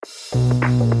Right,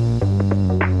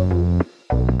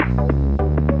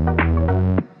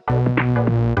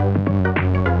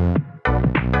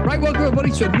 welcome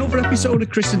everybody to another episode of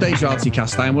Chris and Dave's Reality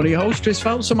Cast. I'm one of your hosts, Chris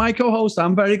Phelps, and my co-host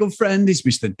and very good friend is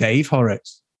Mr. Dave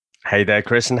Horrocks. Hey there,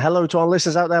 Chris, and hello to our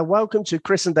listeners out there. Welcome to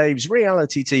Chris and Dave's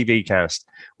Reality TV Cast.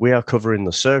 We are covering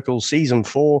The Circle, Season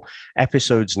 4,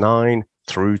 Episodes 9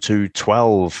 through to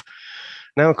 12.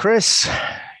 Now, Chris,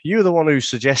 you're the one who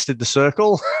suggested The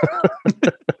Circle.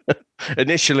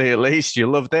 Initially, at least, you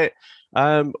loved it.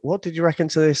 What did you reckon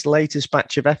to this latest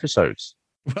batch of episodes?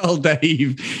 Well,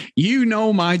 Dave, you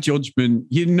know my judgment.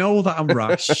 You know that I'm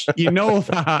rash. You know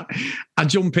that I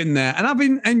jump in there. And I've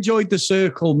enjoyed The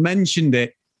Circle, mentioned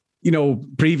it, you know,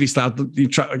 previously. You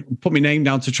put my name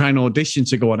down to try and audition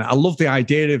to go on it. I love the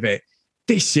idea of it.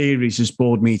 This series has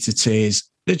bored me to tears.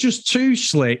 They're just too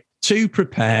slick, too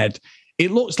prepared. It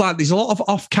looks like there's a lot of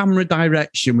off-camera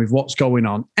direction with what's going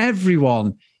on.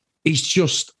 Everyone is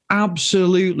just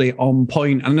absolutely on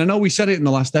point. And I know we said it in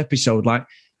the last episode, like,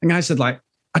 and I said, like,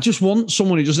 I just want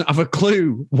someone who doesn't have a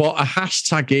clue what a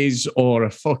hashtag is or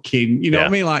a fucking, you know what I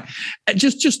mean? Like,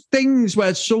 just things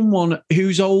where someone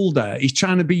who's older is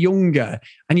trying to be younger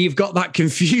and you've got that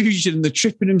confusion and they're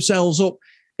tripping themselves up.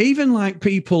 Even like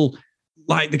people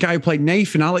like the guy who played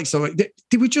Nathan, Alex,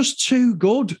 they were just too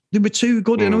good. They were too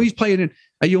good. I know he's playing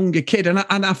a younger kid. And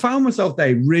I found myself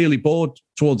there really bored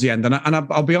towards the end. And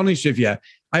I'll be honest with you,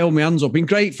 I hold my hands up. Been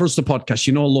great for us to podcast.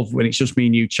 You know, I love when it's just me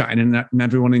and you chatting and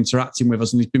everyone interacting with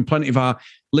us. And there's been plenty of our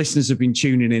listeners have been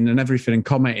tuning in and everything and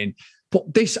commenting.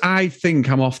 But this, I think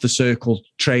I'm off the Circle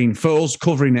train for us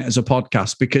covering it as a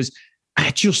podcast because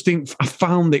I just think I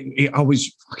found that I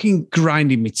was fucking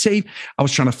grinding my teeth. I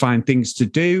was trying to find things to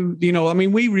do. You know, I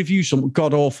mean, we review some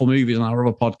god-awful movies on our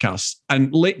other podcasts.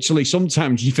 And literally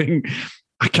sometimes you think,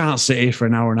 I can't sit here for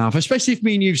an hour and a half, especially if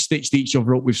me and you've stitched each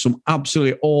other up with some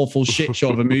absolutely awful shit show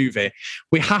of a movie.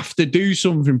 We have to do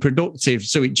something productive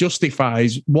so it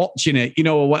justifies watching it, you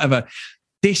know, or whatever.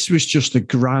 This was just a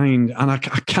grind. And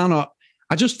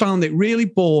I just found it really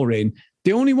boring.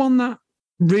 The only one that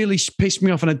really pissed me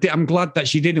off, and I'm glad that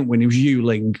she didn't win, it was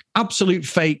Yuling. Absolute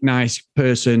fake nice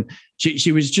person.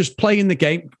 She was just playing the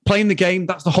game.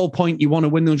 That's the whole point. You want to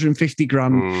win the 150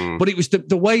 grand. But it was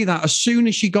the way that as soon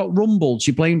as she got rumbled,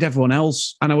 she blamed everyone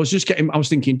else. And I was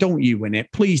thinking, don't you win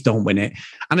it. Please don't win it.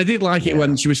 And I did like it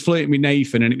when she was flirting with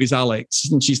Nathan and it was Alex.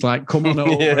 And she's like, come on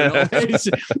over.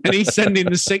 And he's sending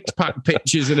the six-pack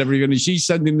pictures and everything. And she's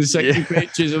sending the sexy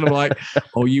pictures. And I'm like,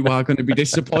 oh, you are going to be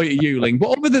disappointed, Yuling.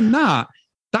 But other than that,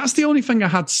 that's the only thing I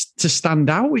had to stand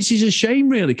out, which is a shame,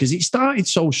 really, because it started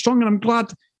so strong. And I'm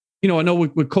glad, you know, I know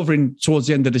we're covering towards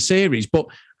the end of the series, but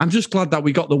I'm just glad that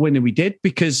we got the winner we did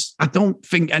because I don't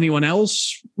think anyone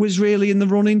else was really in the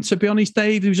running, to be honest,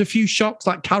 Dave. There was a few shocks,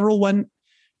 like Carol went,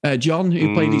 John,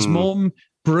 who played his mum,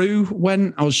 Brew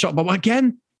went. I was shocked. But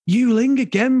again, Yuling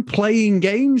again playing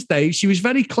games, Dave. She was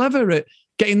very clever at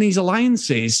getting these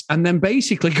alliances and then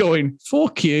basically going,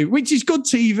 fuck you, which is good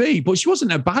TV, but she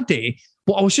wasn't a baddie.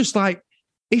 But I was just like,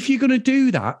 if you're going to do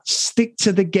that, stick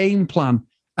to the game plan.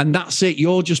 And that's it.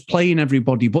 You're just playing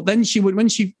everybody. But then when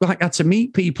she like had to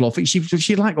meet people, I think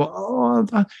she like,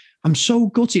 oh, I'm so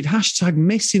gutted. Hashtag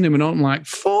missing him. And I'm like,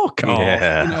 fuck off.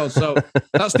 Yeah. You know, so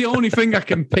that's the only thing I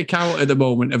can pick out at the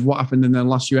moment of what happened in the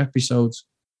last few episodes.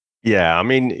 Yeah, I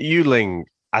mean, Yuling,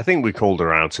 I think we called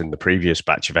her out in the previous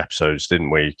batch of episodes, didn't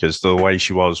we? Because the way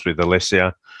she was with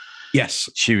Alicia. Yes.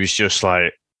 She was just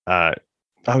like, oh,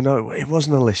 no, it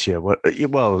wasn't Alicia.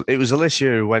 Well, it was Alicia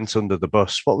who went under the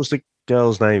bus. What was the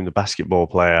girl's name, the basketball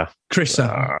player?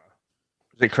 Krissa.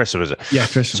 Was it Krissa, was it? Yeah,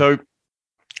 Krissa. So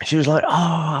she was like, oh,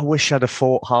 I wish I'd have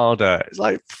fought harder. It's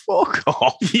like, fuck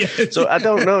off. Yeah. So I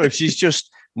don't know if she's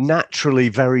just naturally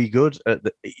very good at,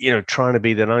 trying to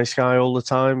be the nice guy all the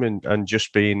time and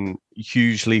just being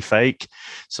hugely fake.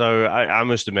 So I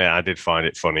must admit, I did find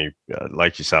it funny,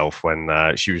 like yourself, when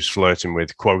she was flirting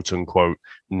with quote unquote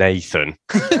Nathan.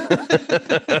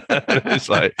 It's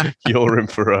like, you're in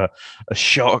for a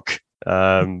shock.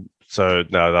 So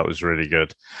no, that was really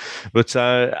good. But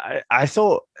I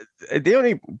thought the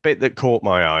only bit that caught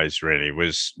my eyes really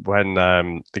was when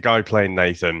the guy playing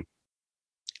Nathan,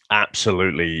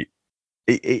 absolutely,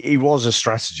 he was a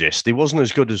strategist. He wasn't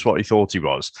as good as what he thought he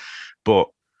was, but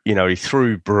you know, he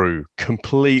threw Brew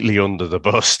completely under the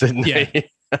bus, didn't he?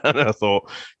 And I thought,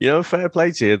 fair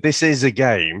play to you. This is a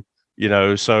game,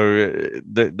 so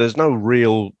there's no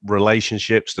real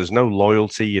relationships. There's no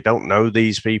loyalty. You don't know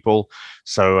these people.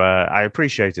 So I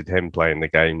appreciated him playing the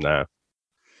game there.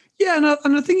 Yeah,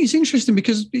 and I think it's interesting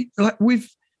because like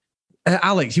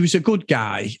Alex, he was a good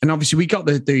guy. And obviously we got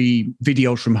the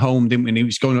videos from home, didn't we? And he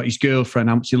was going at his girlfriend,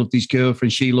 how much he loved his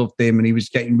girlfriend. She loved him. And he was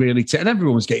getting really, and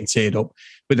everyone was getting teared up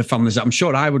with the families. I'm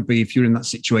sure I would be if you're in that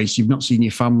situation. You've not seen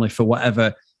your family for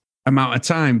whatever amount of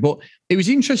time. But it was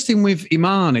interesting with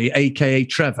Imani, aka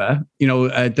Trevor,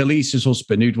 Delisa's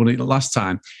husband, who'd won it the last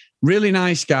time. Really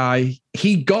nice guy.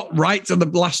 He got right to the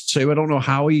last two. I don't know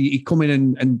how he come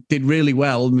in and did really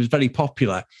well and was very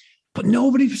popular. But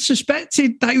nobody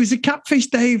suspected that he was a catfish,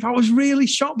 Dave. I was really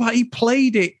shocked that he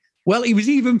played it. Well, he was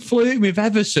even flirting with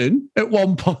Everson at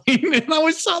one point. And I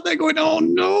was sat there going, oh,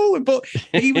 no. But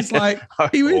he was like...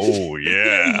 oh,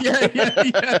 yeah.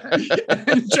 yeah.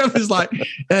 And Trevor's like,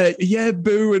 yeah,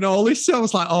 boo, and all this. So I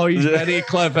was like, oh, he's very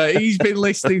clever. He's been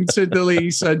listening to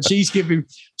Delisa, and she's giving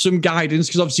some guidance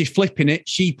because obviously flipping it,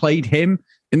 she played him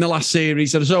in the last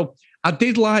series. And so I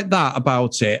did like that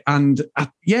about it. And I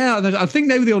think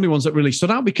they were the only ones that really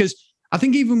stood out because I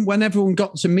think even when everyone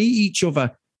got to meet each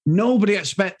other, nobody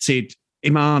expected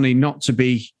Imani not to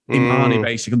be Imani,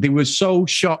 basically. They were so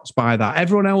shocked by that.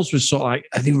 Everyone else was sort of like,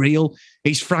 are they real?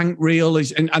 Is Frank real?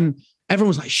 And everyone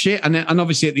was like, shit. And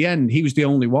obviously at the end, he was the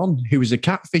only one who was a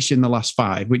catfish in the last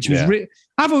five, which was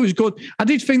I thought it was good. I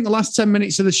did think the last 10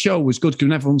 minutes of the show was good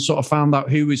because everyone sort of found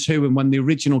out who was who. And when the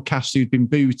original cast who'd been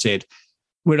booted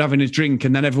were having a drink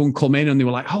and then everyone come in and they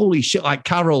were like, holy shit, like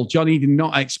Carol, Johnny did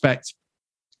not expect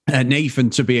Nathan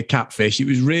to be a catfish. It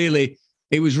was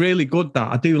really good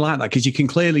that. I do like that because you can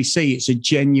clearly see it's a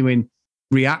genuine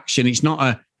reaction. It's not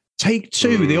a take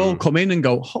two. They all come in and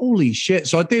go, holy shit.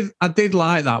 So I did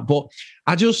like that. But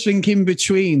I just think in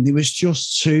between, there was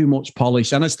just too much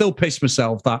polish. And I still piss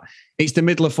myself that it's the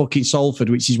middle of fucking Salford,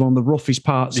 which is one of the roughest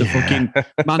parts of fucking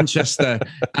Manchester.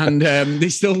 And they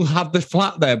still have the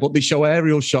flat there, but they show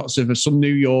aerial shots of some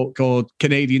New York or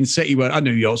Canadian city,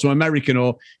 New York, some American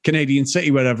or Canadian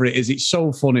city, wherever it is. It's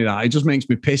so funny that it just makes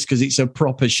me piss because it's a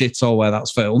proper shithole where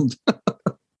that's filmed.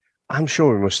 I'm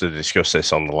sure we must have discussed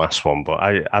this on the last one, but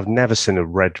I've never seen a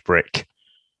red brick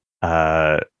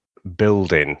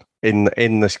building in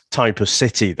the type of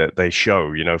city that they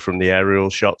show, from the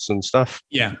aerial shots and stuff.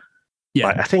 Yeah.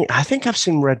 Like, I think I've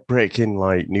seen red brick in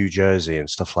like New Jersey and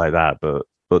stuff like that,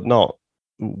 but not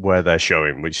where they're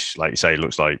showing, which, like you say,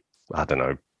 looks like, I don't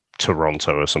know,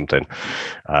 Toronto or something,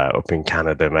 up in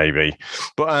Canada maybe.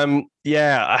 But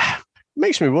it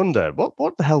makes me wonder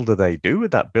what the hell do they do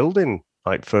with that building?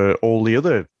 Like for all the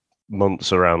other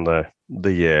months around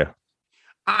the year.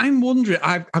 I'm wondering,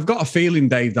 I've got a feeling,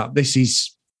 Dave, that this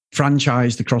is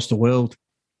franchised across the world.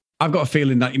 I've got a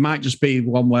feeling that it might just be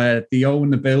one where they own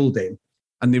the building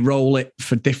and they roll it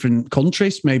for different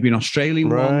countries, maybe an Australian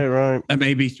one. Right. And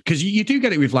maybe, because you do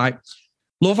get it with like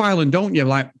Love Island, don't you?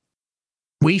 Like,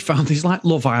 we found this like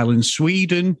Love Island,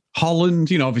 Sweden,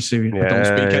 Holland. Obviously, I don't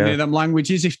speak any of them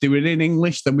languages. If they were in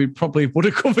English, then we probably would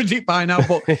have covered it by now.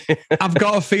 But I've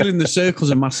got a feeling The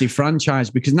Circle's a massive franchise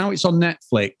because now it's on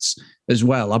Netflix as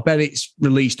well. I bet it's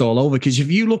released all over because if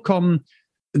you look on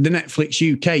the Netflix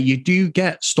UK, you do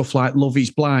get stuff like Love is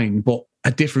Blind, but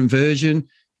a different version.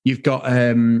 You've got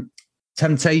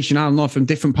Temptation, I don't know, from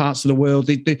different parts of the world.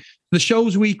 The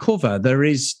shows we cover, there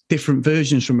is different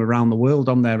versions from around the world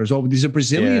on there as well. There's a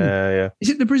Brazilian. Yeah. Is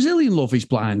it the Brazilian Love is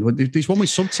Blind? There's one with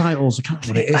subtitles. I can't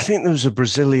remember what it is. I think there was a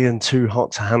Brazilian Too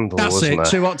Hot to Handle. That's it. There?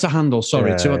 Too Hot to Handle.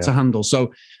 Sorry, Too Hot to Handle.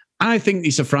 So I think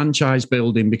it's a franchise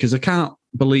building because I can't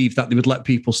believe that they would let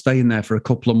people stay in there for a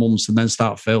couple of months and then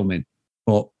start filming.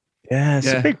 But it's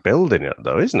a big building,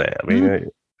 though, isn't it? I mean,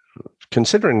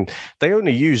 considering they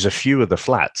only use a few of the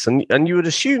flats, and you would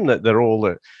assume that they're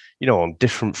all, on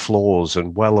different floors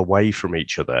and well away from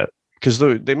each other, because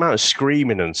the amount of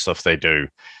screaming and stuff they do,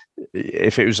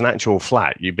 if it was an actual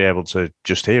flat, you'd be able to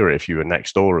just hear it if you were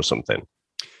next door or something.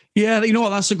 Yeah, you know what?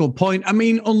 That's a good point. I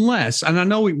mean, unless, and I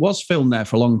know it was filmed there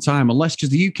for a long time, because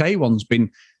the UK one's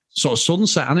been sort of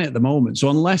sunset on it at the moment. So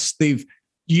unless they've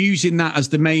using that as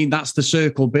the main, that's the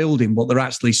Circle building, but they're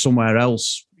actually somewhere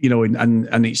else,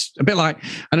 and it's a bit like,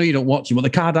 I know you don't watch them, but the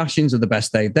Kardashians are the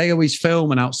best, Dave. They always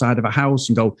film outside of a house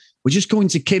and go, we're just going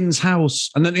to Kim's house.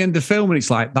 And at the end of the film, and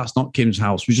it's like, that's not Kim's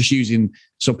house. We're just using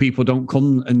so people don't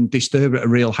come and disturb at a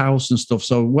real house and stuff.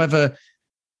 So whether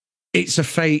it's a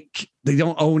fake, they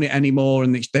don't own it anymore,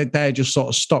 and they're just sort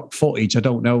of stock footage, I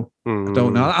don't know. I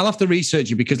don't know. I'll have to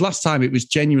research it because last time it was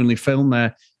genuinely filmed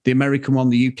there. The American one,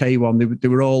 the UK one, they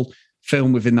were all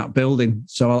filmed within that building.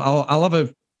 So I'll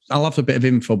have a bit of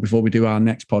info before we do our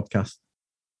next podcast.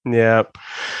 Yeah.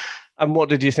 And what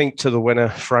did you think to the winner,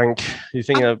 Frank? You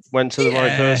think I went to the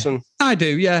right person? I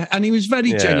do, yeah. And he was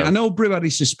very genuine. I know Brew had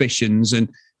his suspicions,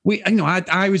 and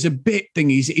I was a bit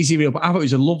thingy, is he real? But I thought he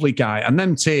was a lovely guy. And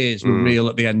them tears were real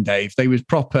at the end, Dave. They was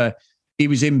proper he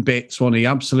was in bits, wasn't he?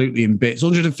 Absolutely in bits.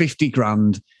 150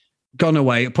 grand, gone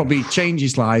away. It'll probably change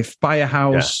his life, buy a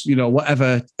house,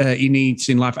 whatever he needs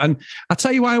in life. And I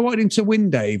tell you why I wanted him to win,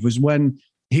 Dave, was when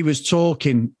he was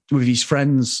talking with his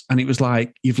friends and it was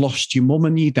like, you've lost your mum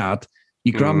and your dad,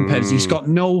 your grandparents. He's got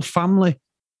no family,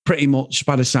 pretty much,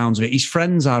 by the sounds of it. His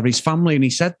friends are his family. And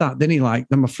he said that, didn't he? Like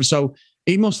them. So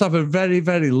he must have a very,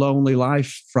 very lonely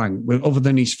life, Frank, other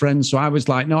than his friends. So I was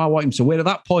like, no, I want him to win. At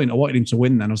that point, I wanted him to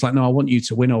win then. I was like, no, I want you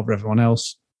to win over everyone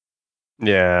else.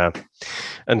 Yeah.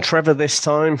 And Trevor this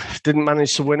time didn't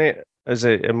manage to win it, as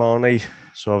Imani.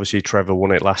 So obviously Trevor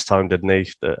won it last time, didn't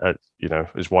he?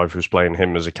 His wife was playing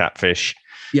him as a catfish.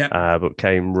 Yeah. But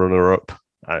came runner-up.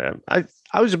 I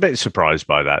was a bit surprised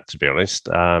by that, to be honest.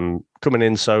 Coming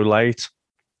in so late.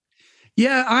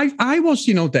 Yeah, I was,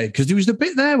 Dave, because there was a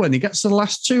bit there when he gets to the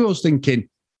last two. I was thinking,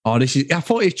 I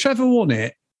thought if Trevor won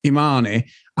it, Imani,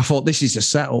 I thought this is a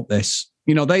setup, this.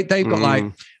 They've got like,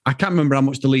 I can't remember how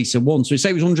much the Lisa won. So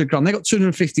say it was 100 grand. They got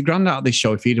 250 grand out of this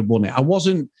show if he'd have won it. I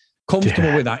wasn't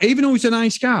comfortable with that, even though he's a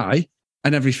nice guy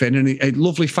and everything and a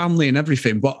lovely family and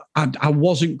everything. But I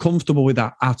wasn't comfortable with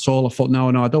that at all. I thought, no,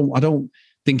 I don't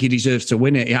think he deserves to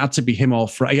win it. It had to be him or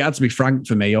it had to be Frank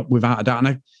for me, without a doubt.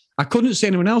 And I couldn't see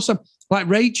anyone else. Like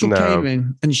Rachel came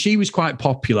in and she was quite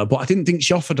popular, but I didn't think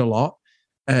she offered a lot.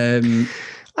 I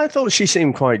thought she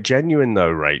seemed quite genuine though,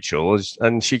 Rachel,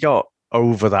 and she got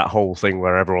over that whole thing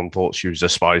where everyone thought she was a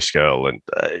Spice Girl, and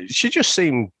she just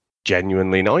seemed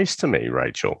genuinely nice to me,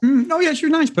 Rachel. Oh yeah, she's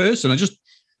a nice person.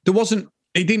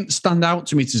 It didn't stand out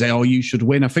to me to say, oh, you should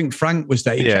win. I think Frank was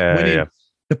there. He kept winning.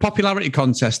 The popularity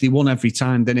contest, he won every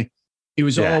time, didn't he? He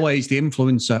was always the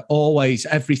influencer, always,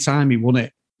 every time he won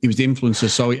it, he was the influencer,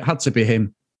 so it had to be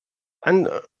him. And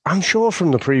I'm sure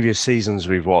from the previous seasons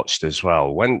we've watched as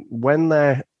well, when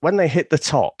they hit the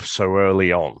top so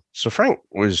early on, so Frank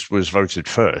was voted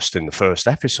first in the first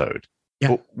episode. Yeah.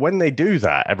 But when they do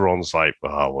that, everyone's like,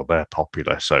 oh, well, they're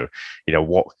popular. So,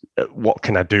 what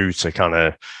can I do to kind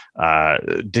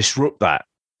of disrupt that?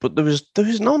 But there was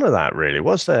none of that really,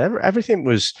 was there? Everything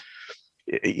was,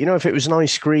 if it was an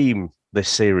ice cream, this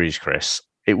series, Chris,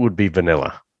 it would be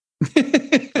vanilla.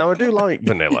 Now, I do like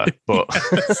vanilla, but...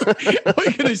 What are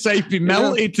you going to say? Be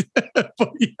melted?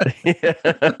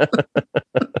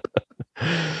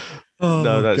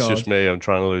 No, that's just me. I'm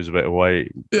trying to lose a bit of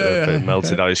weight.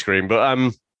 Melted ice cream.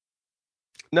 But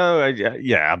no,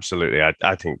 absolutely.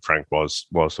 I think Frank was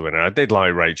the winner. I did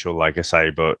like Rachel, like I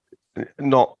say, but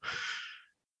not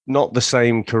the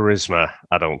same charisma,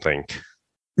 I don't think.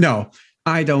 No,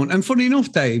 I don't. And funny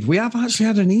enough, Dave, we have actually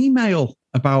had an email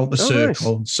about the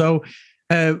circle. Nice. So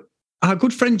our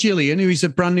good friend Gillian, who is a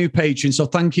brand new patron, so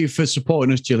thank you for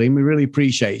supporting us, Gillian. We really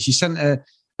appreciate it. She sent a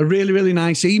really, really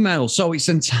nice email. So it's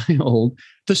entitled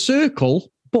The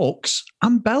Circle, Books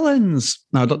and Bellends.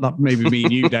 Now, that maybe me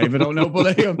and you, Dave, I don't know.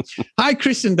 But hi,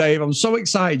 Chris and Dave. I'm so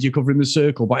excited you're covering The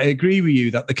Circle, but I agree with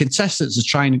you that the contestants are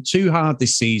trying too hard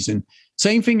this season.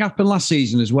 Same thing happened last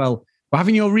season as well. But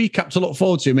having your recap to look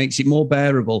forward to makes it more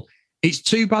bearable. It's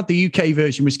too bad the UK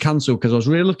version was cancelled because I was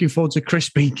really looking forward to Chris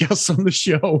being guest on the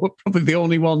show. Probably the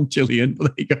only one, Gillian.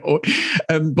 But there you go.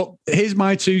 But here's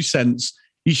my 2 cents.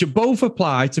 You should both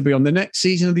apply to be on the next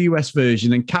season of the US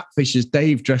version and catfish as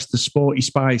Dave dressed as Sporty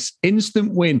Spice.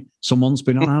 Instant win. Someone's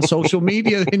been on our social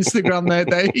media, Instagram there,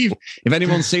 Dave. If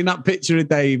anyone's seen that picture of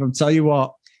Dave, I'm telling you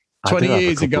what, 20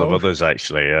 years ago. Of others,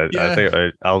 actually. I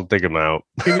think I'll dig them out.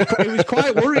 It was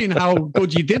quite worrying how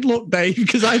good you did look, Dave,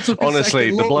 because I took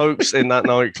honestly, the blokes in that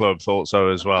nightclub thought so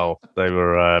as well. They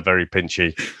were very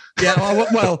pinchy. Yeah,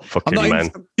 well, fucking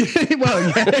men. Well,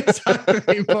 yeah,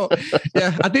 exactly. But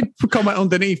yeah, I did comment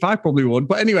underneath. I probably would,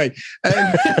 but anyway,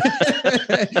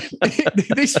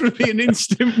 this would be an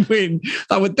instant win.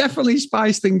 That would definitely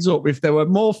spice things up if there were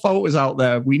more photos out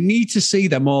there. We need to see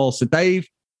them all. So, Dave,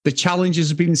 the challenges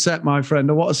have been set, my friend.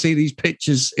 I want to see these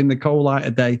pictures in the cold light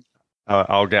of day.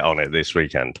 I'll get on it this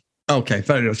weekend. Okay,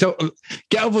 fair enough. So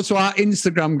get over to our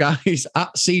Instagram, guys,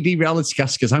 at CD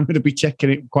Realitycast, because I'm going to be checking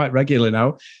it quite regularly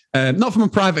now. Not from a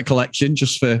private collection,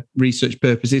 just for research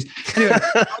purposes. Anyway,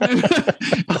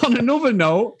 on another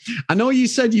note, I know you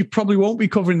said you probably won't be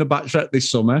covering the Bachelorette this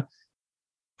summer.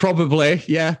 Probably,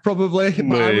 yeah, probably.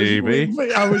 Maybe.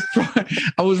 I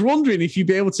was wondering if you'd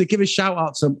be able to give a shout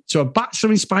out to a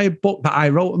Bachelor-inspired book that I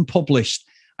wrote and published.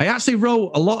 I actually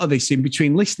wrote a lot of this in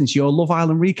between listening to your Love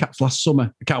Island recaps last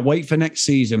summer. I can't wait for next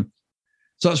season.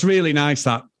 So that's really nice,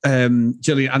 that,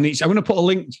 Gillian. And I'm going to put a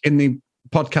link in the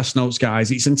podcast notes,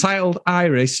 guys. It's entitled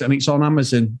Iris, and it's on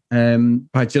Amazon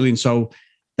by Gillian. So,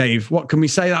 Dave, what can we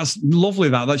say? That's lovely,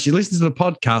 that she listens to the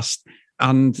podcast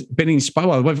and been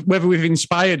inspired. Whether we've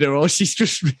inspired her or she's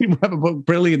just really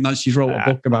brilliant that she's wrote a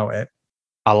book about it.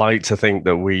 I like to think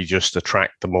that we just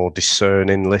attract the more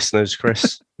discerning listeners,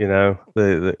 Chris. You know,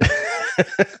 the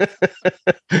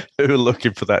who are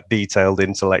looking for that detailed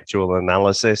intellectual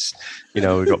analysis. You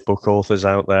know, we've got book authors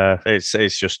out there. It's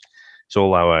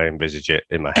all how I envisage it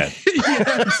in my head.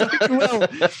 Yeah, exactly. Well,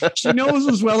 she knows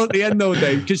us well at the end, though,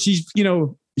 Dave, because she's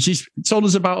told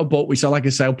us about a book, which, like I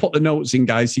say, I'll put the notes in,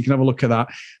 guys, so you can have a look at that.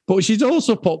 But she's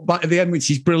also put back at the end, which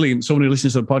is brilliant, someone who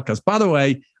listens to the podcast. By the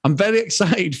way, I'm very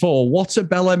excited for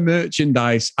Whatabella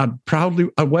merchandise. I'd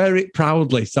wear it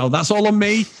proudly. So that's all on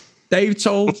me. Dave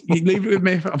told you leave it with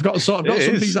me. I've got some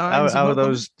designs. How are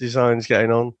those designs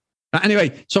getting on?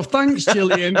 Anyway, so thanks,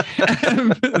 Gillian.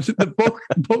 The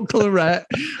booklerette,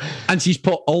 and she's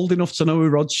put old enough to know who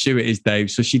Rod Stewart is, Dave.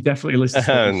 So she definitely listens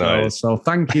to the show. So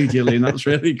thank you, Gillian. That's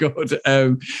really good.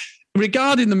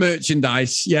 Regarding the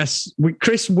merchandise, yes,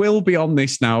 Chris will be on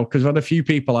this now because I've had a few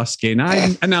people asking.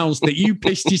 I announced that you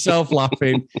pissed yourself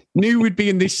laughing, knew we'd be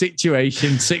in this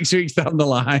situation 6 weeks down the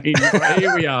line. But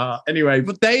here we are. Anyway,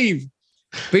 but Dave,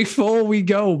 before we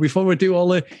do all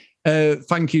the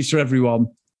thank yous to everyone,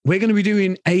 we're going to be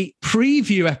doing a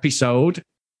preview episode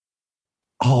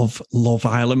of Love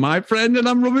Island, my friend, and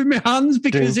I'm rubbing my hands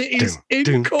because it is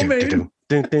incoming.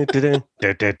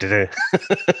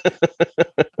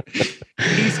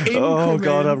 Oh,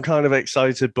 God, I'm kind of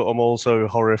excited, but I'm also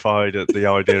horrified at the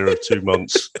idea of 2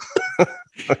 months.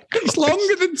 It's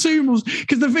longer than 2 months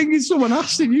because the thing is, someone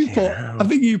asked and I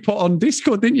think you put on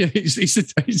Discord, didn't you?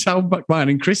 It's how back mine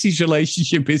and Chrissy's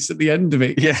relationship is at the end of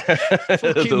it. Yeah,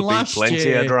 there'll be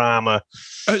plenty of drama.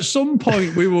 At some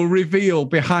point, we will reveal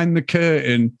behind the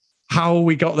curtain how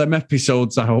we got them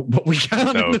episodes out, but we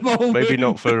can't at the moment. Maybe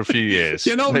not for a few years.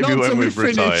 Maybe not when we've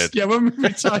retired. Yeah, when we've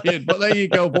retired. But there you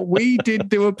go. But we did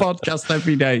do a podcast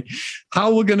every day.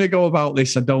 How we're going to go about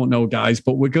this, I don't know, guys,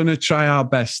 but we're going to try our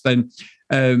best and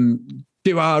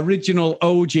do our original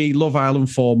OG Love Island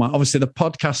format. Obviously, the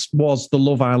podcast was the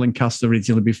Love Island cast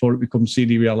originally before it becomes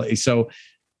CD Reality. So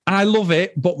I love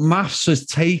it, but maths has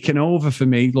taken over for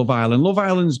me, Love Island. Love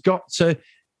Island's got to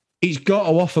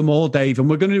offer more, Dave. And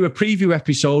we're going to do a preview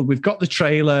episode. We've got the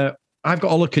trailer. I've got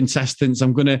all the contestants.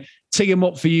 I'm going to tee them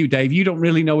up for you, Dave. You don't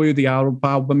really know who they are,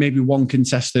 but maybe one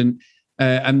contestant.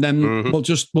 And then we'll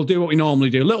do what we normally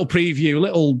do. A little preview, a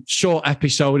little short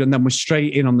episode, and then we're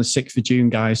straight in on the 6th of June,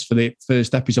 guys, for the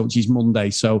first episode, which is Monday.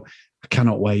 So I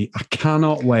cannot wait.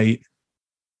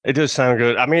 It does sound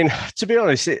good. I mean, to be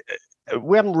honest,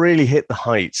 we haven't really hit the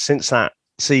heights since that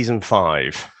season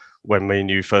 5. When me and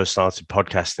you first started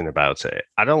podcasting about it.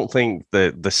 I don't think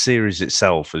the series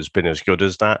itself has been as good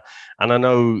as that. And I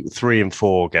know 3 and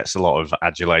 4 gets a lot of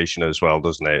adulation as well,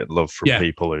 doesn't it? Love from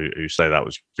people who say that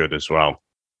was good as well.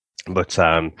 But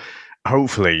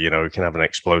hopefully, we can have an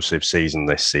explosive season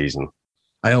this season.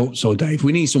 I hope so, Dave.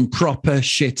 We need some proper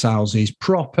shithouses,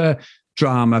 proper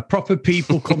drama, proper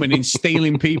people coming in,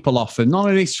 stealing people off, and none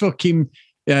of this fucking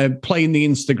playing the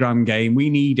Instagram game. We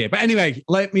need it. But anyway,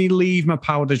 let me leave my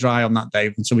powder dry on that,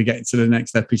 Dave, until we get into the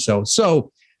next episode.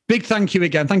 So big thank you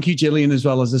again. Thank you, Gillian, as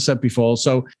well, as I said before.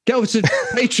 So get over to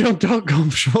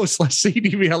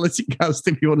patreon.com/CD RealityCast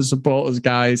if you want to support us,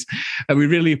 guys. And we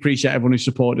really appreciate everyone who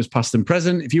supported us past and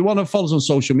present. If you want to follow us on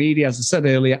social media, as I said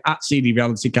earlier, at CD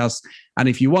RealityCast. And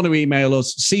if you want to email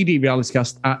us,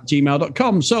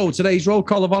 cdrealitycast@gmail.com. So today's roll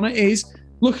call of honour is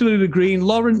Lucky Green,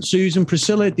 Lauren, Susan,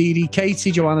 Priscilla, Dee Dee, Katie,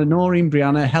 Joanna, Noreen,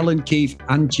 Brianna, Helen, Keith,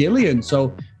 and Gillian.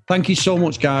 So thank you so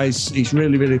much, guys. It's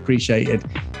really, really appreciated.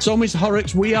 So, Mr.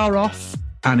 Horrocks, we are off,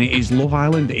 and it is Love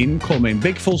Island incoming.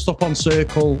 Big full stop on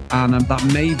Circle, and that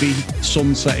may be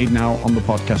sunsetted now on the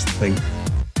podcast thing.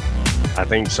 I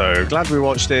think so. Glad we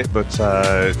watched it, but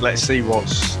let's see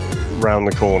what's round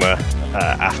the corner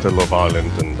after Love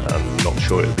Island, and I'm not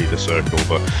sure it'll be the Circle,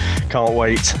 but can't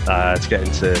wait to get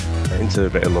into a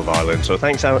bit of Love Island. So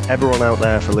thanks everyone out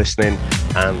there for listening,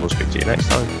 and we'll speak to you next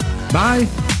time. Bye.